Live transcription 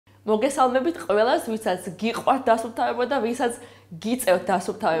მოგესალმებით ყველას, ვისაც გიყვართ დასუფთავება და ვისაც გიწევთ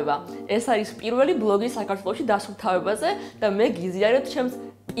დასუფთავება. ეს არის პირველი ბლოგი საქართველოში დასუფთავებაზე და მე გიზიარებთ ჩემს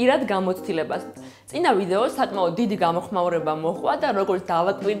პირად გამოცდილებას. წინა ვიდეო საკმაოდ დიდი გამოხმაურება მოჰყვა და როგორც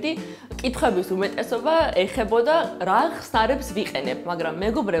დავაკვირდი, კითხვების უმეტესობა ეხებოდა რა ხსნარებს ვიყენებ, მაგრამ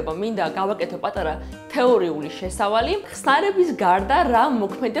მეგობრებო, მინდა გავაკეთო პატარა თეორიული შესავალი, ხსნარების გარდა რა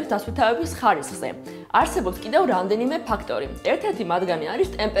მოქმედებს დასუფთავების ხარისხზე. არსებობს კიდევ რამდენიმე ფაქტორი. ერთ-ერთი მათგანი არის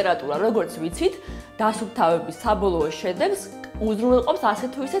ტემპერატურა, როგორც ვიცით, დასუფთავების საბოლოო შედეგს უზრუნველყოფს ასე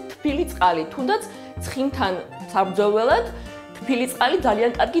თუ ისე თბილი წყალი, თუნდაც ცხიმთან საბრძოლველად თბილი წყალი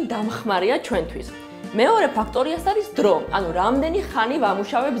ძალიან კარგი დამხმარია ჩვენთვის. მეორე ფაქტორი არის დრო, ანუ რამდენი ხანი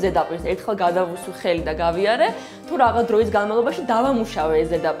ვამუშავებ ზედაპირს, ერთხელ გადავუსვი ხელი და გავიარე, თუ რაღაც დროის განმავლობაში დავამუშავე ეს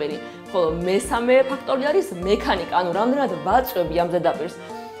ზედაპირი. ხოლო მესამე ფაქტორი არის მექანიკა, ანუ რამდენად ვაწვევი ამ ზედაპირს.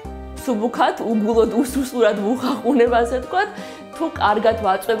 სუბუქად, უგულოდ, უსუსურად ვუხაყუნებ, ასე ვთქვათ, თუ კარგად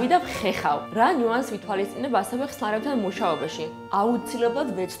ვაწვევი და ვხეხავ. რა ნიუანსი ვითვალისწინებ ასევე ხსნარებთან მუშაობაში? აუცილებლად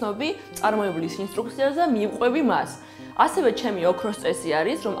ვეცნობი წარმოებლის ინსტრუქციას და მივყვები მას. ასევე ჩემი ოქროს წესი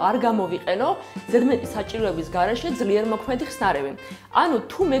არის, რომ არ გამოვიყენო ზედმეტი საჭიროების გარეშე ძლიერ მოქმედი ხსნარები. ანუ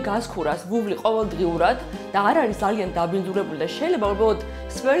თუ მე გაზქურას ვუვლი ყოველდღიურად და არ არის ძალიან დაბინძურებული და შეიძლება უბრალოდ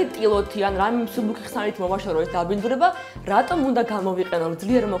სვერი ტილოთი ან რამე მსუბუქი ხსნარით მოვაშორო ეს დაბინძურება, რატომ უნდა გამოვიყენო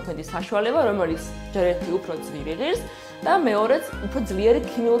ძლიერ მოქმედი საშუალება, რომელიც ჯერ ერთი უფრო ძლიერი ღირს და მეორეც უფრო ძლიერი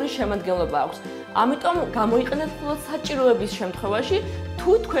ქიმიური შემადგენლობა აქვს. ამიტომ გამოიყენეთ მხოლოდ საჭიროების შემთხვევაში,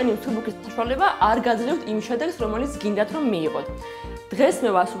 თუ თქვენი მსუბუქი საშუალება არ გაძლევთ იმ შედეგს, რომელიც გინდათ რომ მიიღოთ. დღეს მე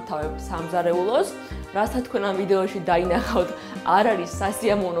ვასუფთავებ სამზარეულოს, რასაც თქვენ ამ ვიდეოში დაინახავთ, არ არის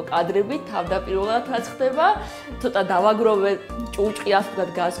სასიამოვნო კადრები, თავდაპირველად რაც ხდება, ცოტა დავაგროვე ჭუჭყი ასე ვთქვათ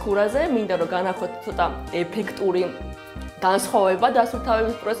გაზქურაზე, მინდა რომ განახოთ ცოტა ეფექტური განსხვავება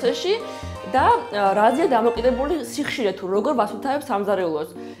დასუფთავების პროცესში. და რაზეა დამოკიდებული სიხშირე თუ როგორ ვასუფთავებ სამზარეულოს.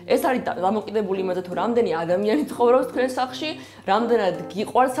 ეს არის დამოკიდებული იმაზე თუ რამდენი ადამიანი ცხოვრობს თქვენ სახლში, რამდენად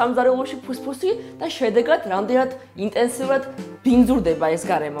გიყვარს სამზარეულოში ფუსფუსი და შედეგად რამდენად ინტენსიურად ბინძურდება ეს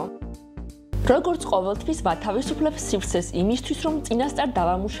გარემო. როგორც ყოველთვის ვათავისუფლებ სივრცეს იმისთვის, რომ წინასწარ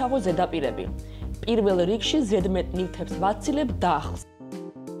დავამუშავო ზედაპირები. პირველ რიგში ზედმეტ ნივთებს ვაცილებ დახს.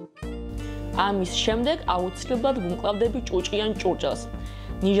 ამის შემდეგ აუცილებლად ვუმკლავდები ჭუჭყიან ჭურჭელს.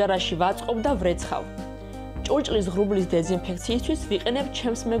 ნიჟარაში ვაწყობ და ვრეცხავ. ჭურჭლის ღრუბლის დეზინფექციისთვის ვიყენებ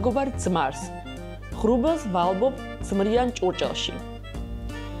ჩემს მეგობარ ძმარს. ღრუბელს ვალბობ ძმრიან ჭურჭელში.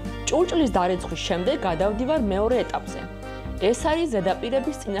 ჭურჭლის დარეცხვის შემდეგ გადავდივარ მეორე ეტაპზე. ეს არის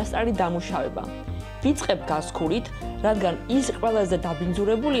ზედაპირების წინასწარი დამუშავება. ვიწყებ გაზქურით, რადგან ის ყველაზე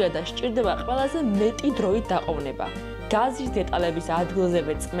დაბინძურებულია და სჭირდება ყველაზე მეტი დროით დაყოვნება. გაზის დეტალების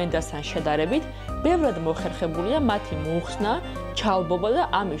ადგილზევე წმენდასთან შედარებით, ბევრად მოხერხებულია მათი მოხსნა, ჩალბობა და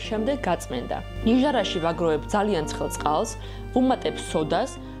ამის შემდეგ გაწმენდა. ნიჟარაში ვაგროვებ ძალიან ცხელ წყალს, ვუმატებ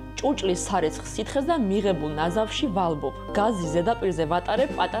სოდას, ჭურჭლის სარეცხ სითხეს და მიღებულ ნაზავში ვალბობ. გაზის ზედაპირზე ვატარებ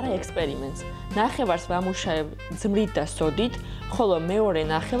პატარა ექსპერიმენტს. ნახევარს ვამუშავებ ძმრით და სოდით, ხოლო მეორე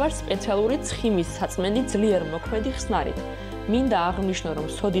ნახევარს სპეციალური ცხიმის საწმენდი ძლიერ მოქმედი ხსნარით. მინდა აღნიშნო, რომ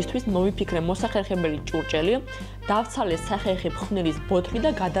სოდისთვის მოვიფიქრე მოსახერხებელი ჭურჭელი, დავცალე სახერხი ფხვნილის ბოთლი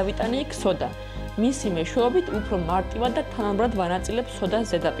და გადავიტანე იქ სოდა. მისი მეშვეობით უფრო მარტივად და თანაბრად ვანაწილებ სოდას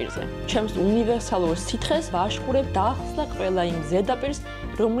ზედაპირზე. ჩემს უნივერსალურ სითხეს ვაშხურებ დახს და ყველა იმ ზედაპირს,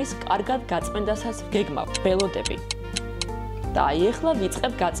 რომლის კარგად გაწმენდასაც ვგეგმავ. ველოდები. და აი ახლა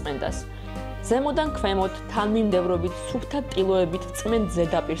ვიწყებ გაწმენდას. ზემოდან ქვემოთ თანმიმდევრობით სუფთა ტილოებით ვწმენთ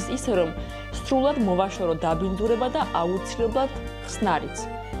ზედაპირს ისე, რომ სრულად მოვაშორო დაბინძურება და აუცილებლად ხსნარიც.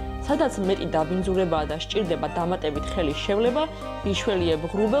 სადაც მეტი დაბინძურებაა და სჭირდება დამატებით ხელის შევლება, ვიშველიებ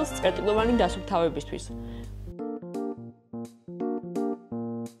ღრუბელს წერტილოვანი დასუფთავებისთვის.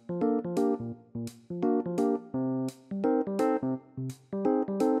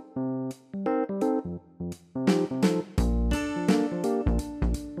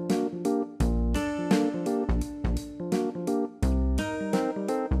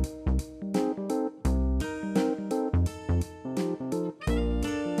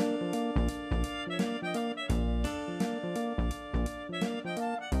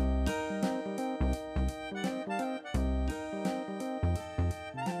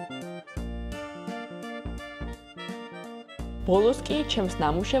 ბოლოს კი ჩემს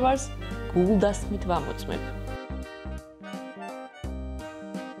ნამუშევარს გულდასმით ვამოწმებ.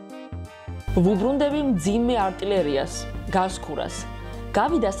 ვუბრუნდები მძიმე არტილერიას, გაზქურას.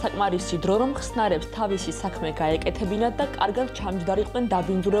 გავიდა საკმარისი დრო, რომ ხსნარებს თავისი საქმე გაეკეთებინათ და კარგად ჩამჯდარიყვნენ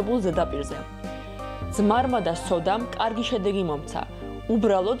დაბინძურებულ ზედაპირზე. ძმარმა და სოდამ კარგი შედეგი მომცა.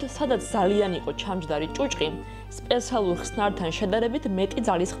 უბრალოდ, სადაც ძალიან იყო ჩამჯდარი ჭუჭყი, სპეციალურ ხსნართან შედარებით მეტი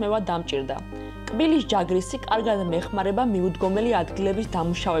ძალისხმევა დამჭირდა. კბილის ჯაგრისი კარგად მეხმარება მიუდგომელი ადგილების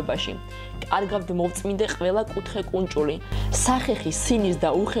დამუშავებაში. კარგად მოვწმინდე ყველა კუთხე კუნჭული. სახეხი, სინის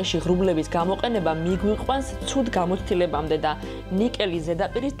და უხეში ღრუბლების გამოყენება მიგვიყვანს ცუდ გამოცდილებამდე და ნიკელის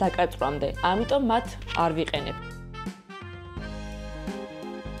ზედაპირის დაკაწვრამდე. ამიტომ მათ არ ვიყენებ.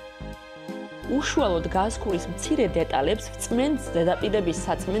 უშუალოდ გაზქურის მცირე დეტალებს ვწმენთ ზედაპირების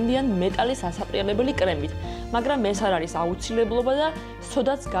საწმენდიან მეტალის ასაპრიელებელი კრემით, მაგრამ ეს არ არის აუცილებლობა და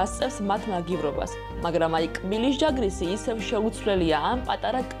სოდაც გასწევს მათ მაგივრობას. მაგრამ აი კბილის ჯაგრისი ისევ შეუცვლელია ამ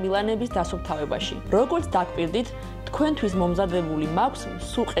პატარა კბილანების დასუფთავებაში. როგორც დაგვირდით, თქვენთვის მომზადებული მაქვს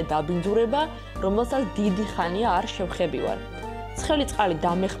მსუყე დაბინძურება, რომელსაც დიდი ხანია არ შევხებივარ. ცხელი წყალი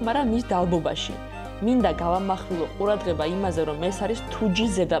დამეხმარა მის დალბობაში. მინდა გავამახვილო ყურადღება იმაზე, რომ ეს არის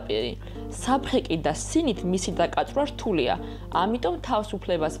თუჯის ზედაპირი. საფხეკი და სინით მისი დაკაწვრა რთულია, ამიტომ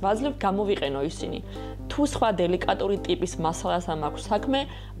თავისუფლებას ვაძლევ გამოვიყენო ისინი. თუ სხვა დელიკატური ტიპის მასალასთან მაქვს საქმე,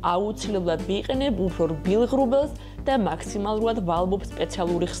 აუცილებლად ვიყენებ უფრო რბილ ღრუბელს და მაქსიმალურად ვალბობ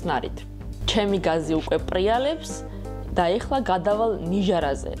სპეციალური ხსნარით. ჩემი გაზი უკვე პრიალებს და ეხლა გადავალ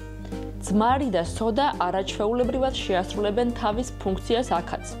ნიჟარაზე. ძმარი და სოდა არაჩვეულებრივად შეასრულებენ თავის ფუნქციას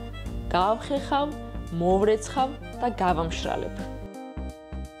აქაც. გავხეხავ, მოვრეცხავ და გავამშრალებ.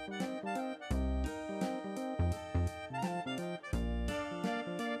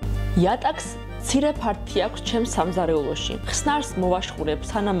 იატაკს მცირე ფართი აქვს ჩემს სამზარეულოში. ხსნარს მოვაშხურებ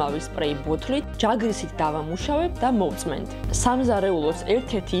სანამავი სპრეი ბოთლით, ჯაგრისით დავამუშავებ და მოვწმენთ. სამზარეულოს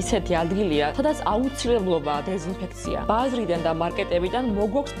ერთ-ერთი ისეთი ადგილია, სადაც აუცილებლობაა დეზინფექცია. ბაზრიდან და მარკეტებიდან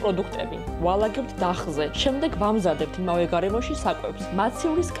მოგვაქვს პროდუქტები. ვალაგებთ დახზე, შემდეგ ვამზადებთ იმავე გარემოში საკვებს.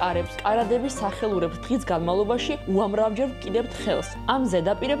 მაცივრის კარებს, კარადების სახელურებს დღის განმავლობაში უამრავჯერ ვკიდებთ ხელს. ამ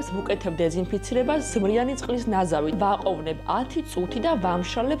ზედაპირებს ვუკეთებ დეზინფიცირებას ზმრიანი წყლის ნაზავით. ვაყოვნებ 10 წუთი და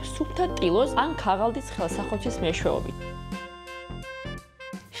ვამშრალებ სუფთა ტილოს ან ქაღალდის ხელსახოცის მეშვეობით.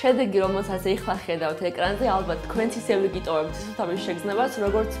 შედეგი, რომელსაც ეხლა ხედავთ ეკრანზე, ალბათ თქვენც ისე ვიგიტოვებთ დასუფთავების შეგრძნებას,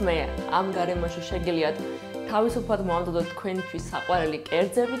 როგორც მე. ამ გარემოში შეგიძლიათ თავისუფლად მოამზადოთ თქვენთვის საყვარელი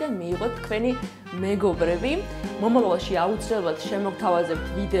კერძები და მიიღოთ თქვენი მეგობრები. მომავალში აუცილებლად შემოგთავაზებთ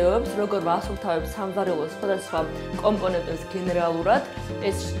ვიდეოებს, როგორ ვასუფთავებ სამზარეულოს სხვადასხვა კომპონენტებს გენერალურად.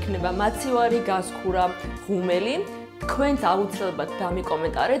 ეს იქნება მაცივარი, გაზქურა, ღუმელი. თქვენც აუცილებლად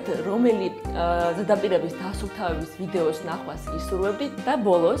დამიკომენტარეთ, რომელი ზედაპირების დასუფთავების ვიდეოს ნახვას ისურვებდით და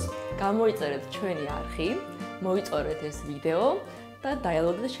ბოლოს გამოიწერეთ ჩვენი არხი, მოიწორეთ ეს ვიდეო და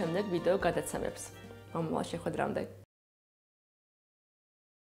დაელოდეთ შემდეგ ვიდეო გადაცემებს. მომავალ შეხვედრამდე.